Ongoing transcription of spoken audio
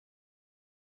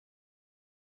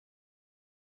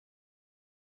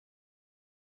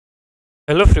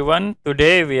Hello everyone,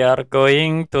 today we are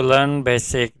going to learn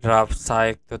basic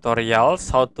Draftsight tutorials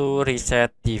how to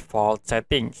reset default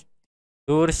settings.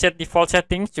 To reset default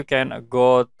settings, you can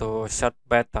go to search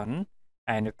button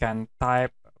and you can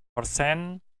type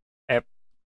 %app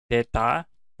data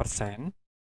 %,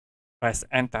 press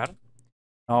enter.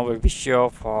 Now will be show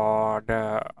for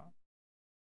the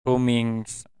roaming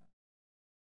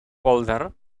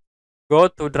folder. Go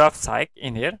to Draftsight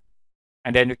in here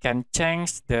and then you can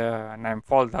change the name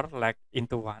folder like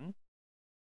into one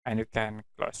and you can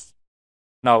close.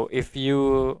 Now, if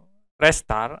you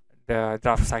restart the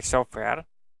Draftsight software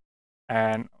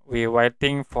and we're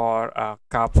waiting for a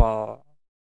couple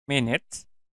minutes,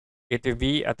 it will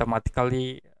be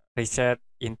automatically reset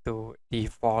into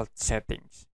default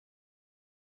settings.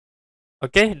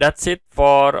 Okay, that's it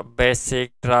for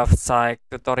basic Draftsight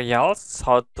tutorials,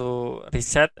 how to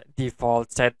reset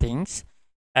default settings.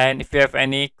 And if you have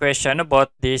any question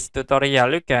about this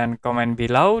tutorial, you can comment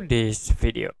below this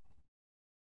video.